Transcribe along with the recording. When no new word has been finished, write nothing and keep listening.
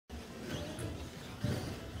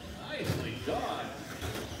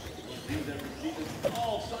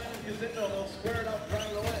didn't know they'll square it up, drive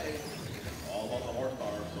it away. All about the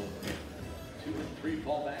horsepower, so 2 and 3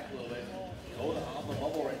 fall back a little bit. Coda on the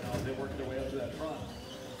bubble right now as they work their way up to that front.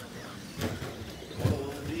 Coda a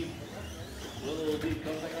little deep. A little deep,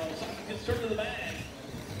 comes back on the side, gets turned to the bag.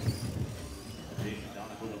 Jason down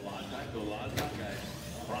with a lot of time, go a lot of time, guys.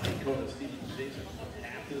 Brian, Coda, Steven, Jason,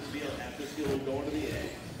 half this field will go into the A.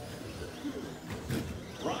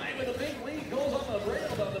 Ryan with a big lead, goes on the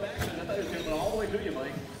rail down the back. I thought he was going all the way to you,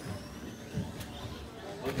 Mike.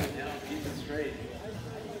 Looking down, keeping straight.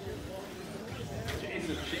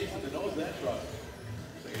 Jason chasing the nose of that truck.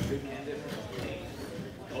 Looks like a good candidate for some paint.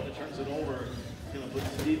 Coda turns it over. He's going to put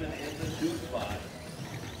Steven in the 2 spot.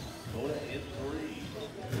 Coda in 3.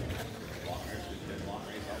 Long race with good long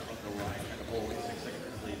race out front to Ryan, trying to pull away 6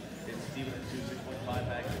 seconds lead. It's Steven at 2, 6.5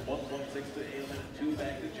 back, 1.6 to Ailman, and 2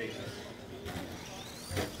 back to Jason.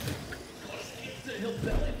 He'll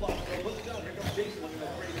belly flop, so looks down. Here comes Jason looking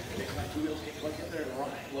at the race. Jason by 2 wheels, can't quite get there. And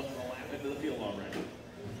Ryan looking to lap into the field already.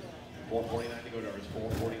 4:49 to go, Darvis.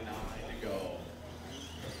 4:49 to go.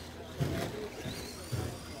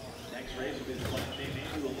 Next race will be the Flash Day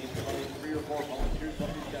Navy. We'll need probably 3 or 4 volunteers to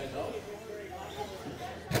help these guys out.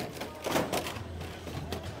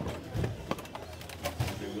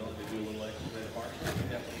 If they're willing to do a little extra bit of marketing, we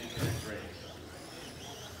definitely use the next race.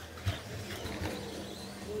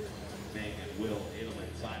 Megan, Will,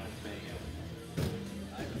 Edelman, Simon, Megan.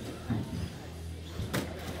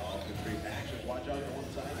 Oh, good street action. Watch out to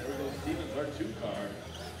one side. There we go. Stevens, our 2 car.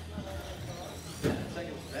 10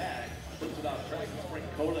 seconds back. Puts it out track. Bring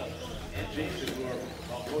Coda and Jason, who are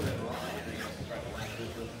Coda and Ryan, I guess, to try to land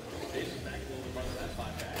this. Jason back a little in front of that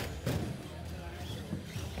 5 back.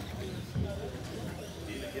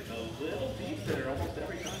 Steven getting a little deep there. Almost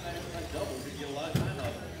every time that inside double, we get a lot of time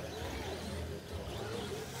out of it.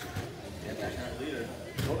 Back our leader,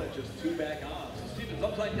 Coda just 2 back on. So Steven's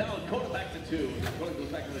upside down, Coda back to 2. Coda goes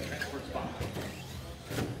back to the transfer spot.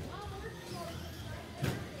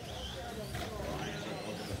 Ryan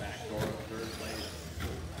look at the back door of 3rd place.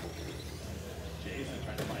 Jason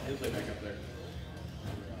trying to find his way back up there.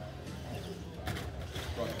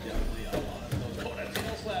 Truck definitely up on it. So Coda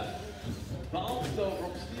tail slap. Bounce though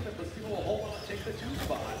from Steven, but Steven will hold on and take the 2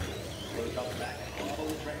 spot. Coda comes back and auto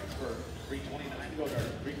transfer. 3:29 to go,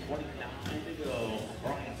 Darvis. 3:29 to go.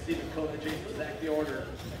 Brian, Steven, Coda, Jason, back the order.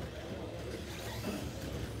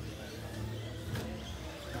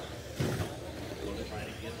 Coda trying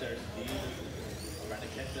to get there. Steve trying to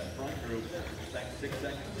catch that front group. Back 6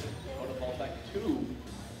 seconds. Coda falls back 2.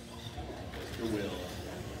 Mr. Will.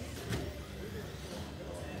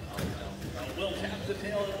 Will taps the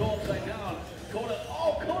tail and go upside down. Coda,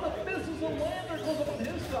 Coda misses a lander, goes up on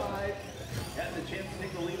his side. Has a chance to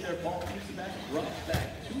take the lead there. Paul keeps it back, drops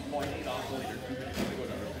back 2.8 off the leader. 2 minutes to go,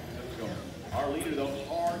 Darvis. Let's go. Our leader, though,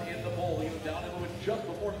 hard in the pole. He was down into it just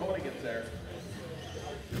before Coda gets there.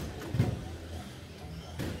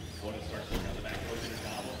 Coda starts looking on the back. Goes in a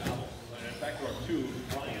gobble. And back to our 2.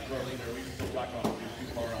 Ryan's our leader. We still talk about him. He's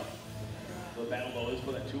too far up. The battle, though, is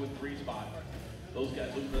for that 2 and 3 spot. Those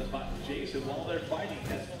guys looking for that spot. Jason, while they're fighting,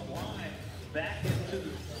 has climbed back into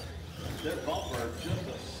their bumper just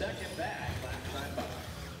a second back. Last time by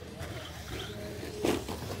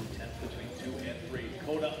 10th between 2 and 3.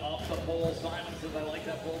 Coda up the pole. Simon says, I like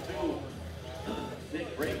that pole too. Big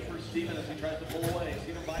break for Steven as he tries to pull away.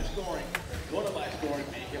 Steven by scoring. Coda by scoring.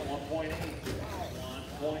 Make it 1.8.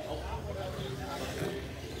 1.0.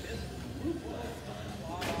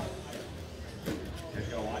 He's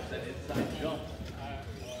going to watch that inside jump.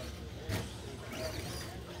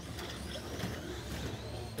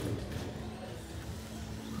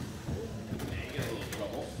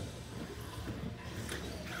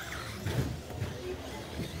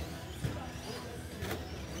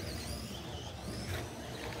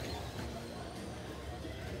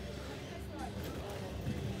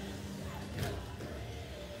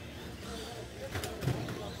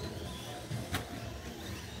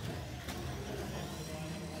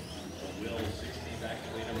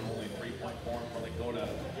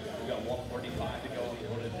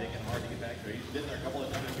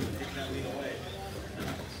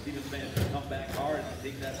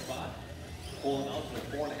 Pulling out with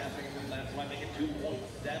 4.5 seconds in that spot, make it 2.7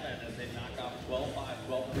 as they knock off 12.5,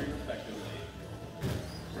 12.3 respectively.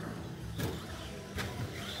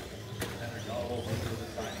 Center Gullible goes to the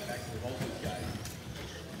side, back to both these guys.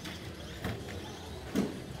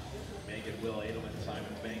 Megan, Will, Edelman,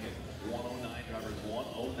 Simon, Megan. 109, Darvis,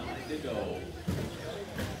 109 to go.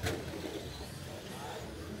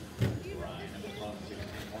 Ryan in the front,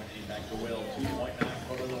 16.8, back to Will, 2.9,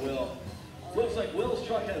 Coda to Will. Looks like Will's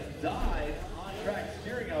truck has died on track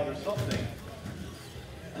steering out or something.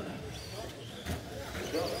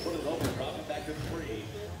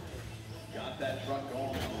 truck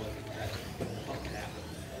going. That's tough to happen.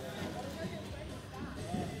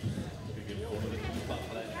 We can go to the 2 spot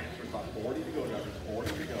for that transfer spot. 40 to go, drivers.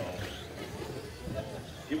 40 to go.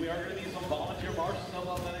 Here we are going to need some volunteer marshals up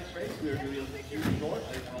on the next race. We are going to be too short.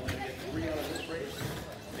 I think we're only going to get 3 out of this race.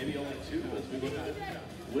 Maybe only 2 as we look at it.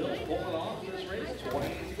 Will pull it off this race.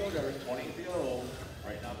 28 to go, drivers. 28 to go.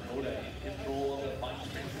 Right now, Dakota in control of the final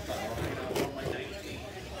transfer spot. Right now, run by 19.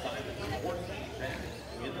 Simon 14. Then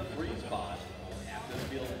in the 3 spot. Half this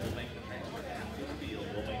field will make the transfer. Half this field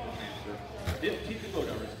will make the transfer. 15 to go,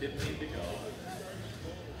 drivers. 15 to go.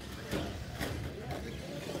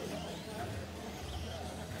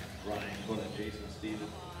 Ryan, Dakota, Jason, Steven,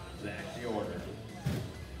 Zach, the order.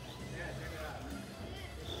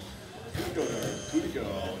 2 to go, drivers. 2 to go.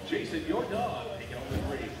 Jason, your dog, taking over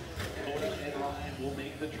the 3. Dakota and Ryan will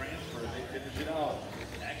make the transfer. They finish it out.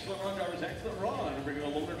 Excellent run, drivers. Excellent run. We're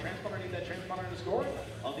going to load our transponder. I need that transponder to score.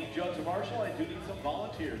 I'll need Judge Marshall. I do need some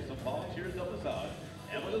volunteers. Some volunteers help us out.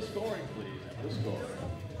 Emma the scoring, please. Emma the score.